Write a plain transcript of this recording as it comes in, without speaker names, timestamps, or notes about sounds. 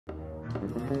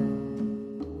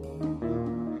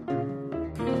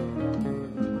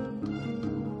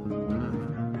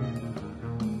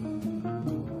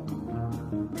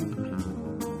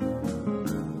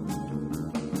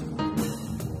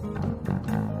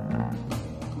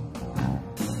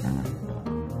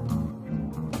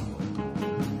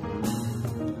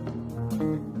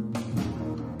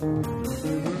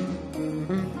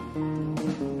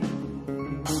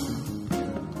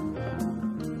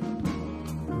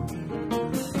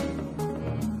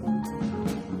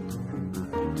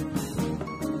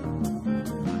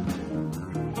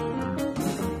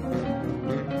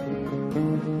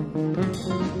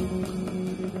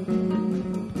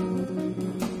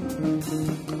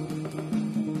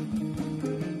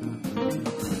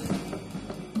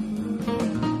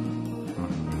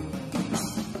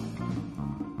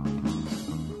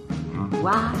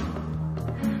Why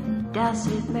does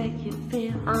it make you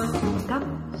feel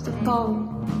uncomfortable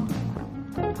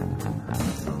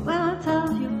when I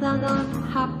tell you that I'm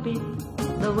happy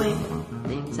the way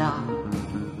things are?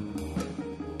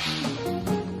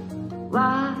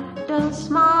 Why does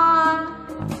my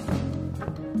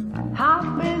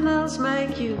happiness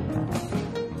make you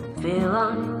feel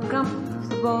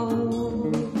uncomfortable?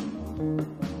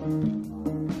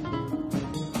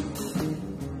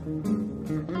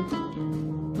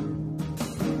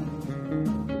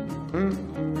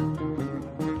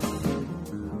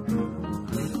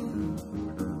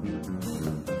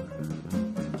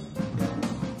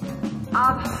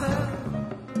 I've heard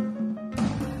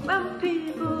when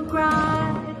people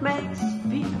cry, it makes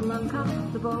people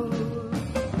uncomfortable.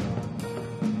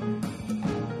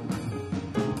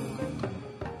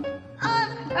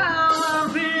 I've heard when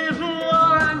people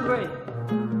are angry,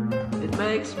 it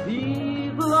makes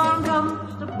people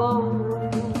uncomfortable.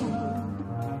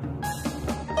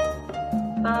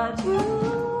 But you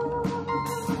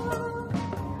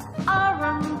are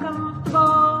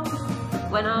uncomfortable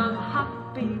when I'm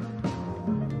happy.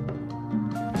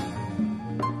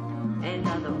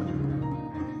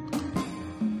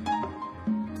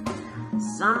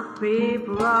 Some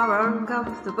people are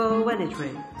uncomfortable when it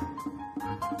rains.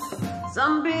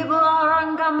 Some people are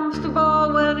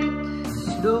uncomfortable when it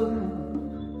snows.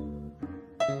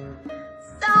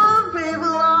 Some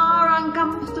people are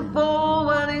uncomfortable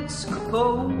when it's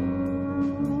cold.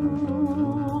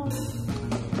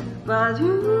 But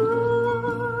you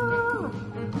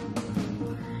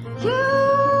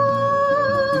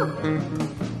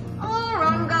are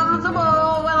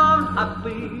uncomfortable when I'm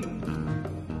happy.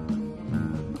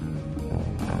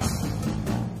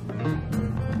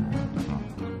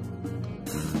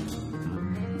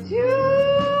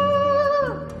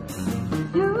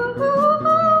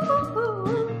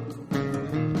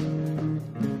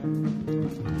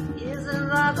 Isn't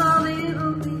that a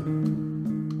little bit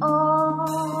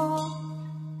odd?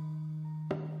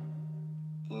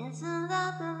 Isn't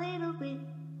that a little bit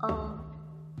odd?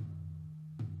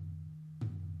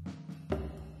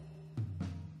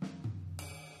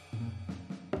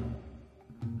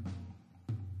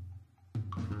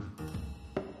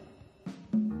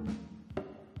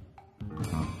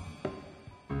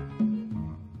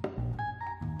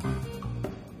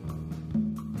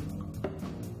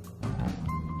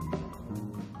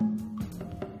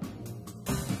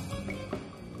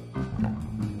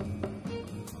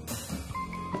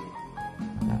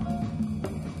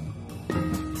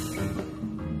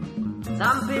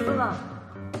 Some people are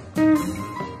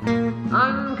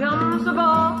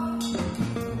uncomfortable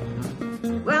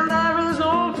when there is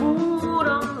no food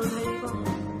on the table.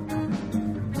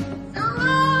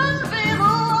 Some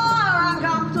people are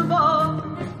uncomfortable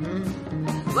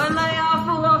when they are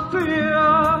full of fear.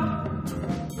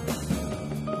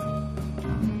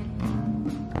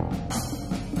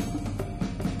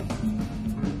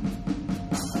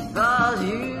 But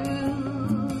you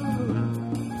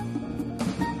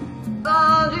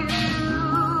are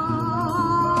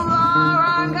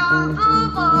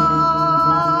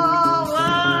uncomfortable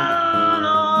when I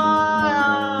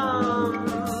am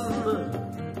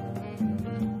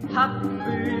happy.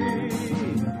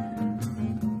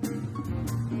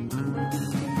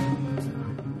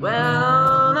 When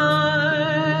I'm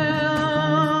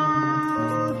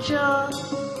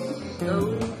just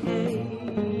okay.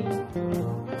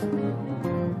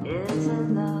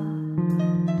 Isn't that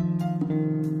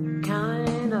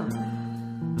kind of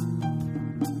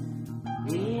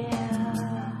weird?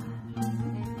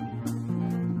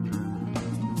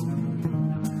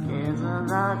 Isn't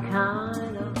that kind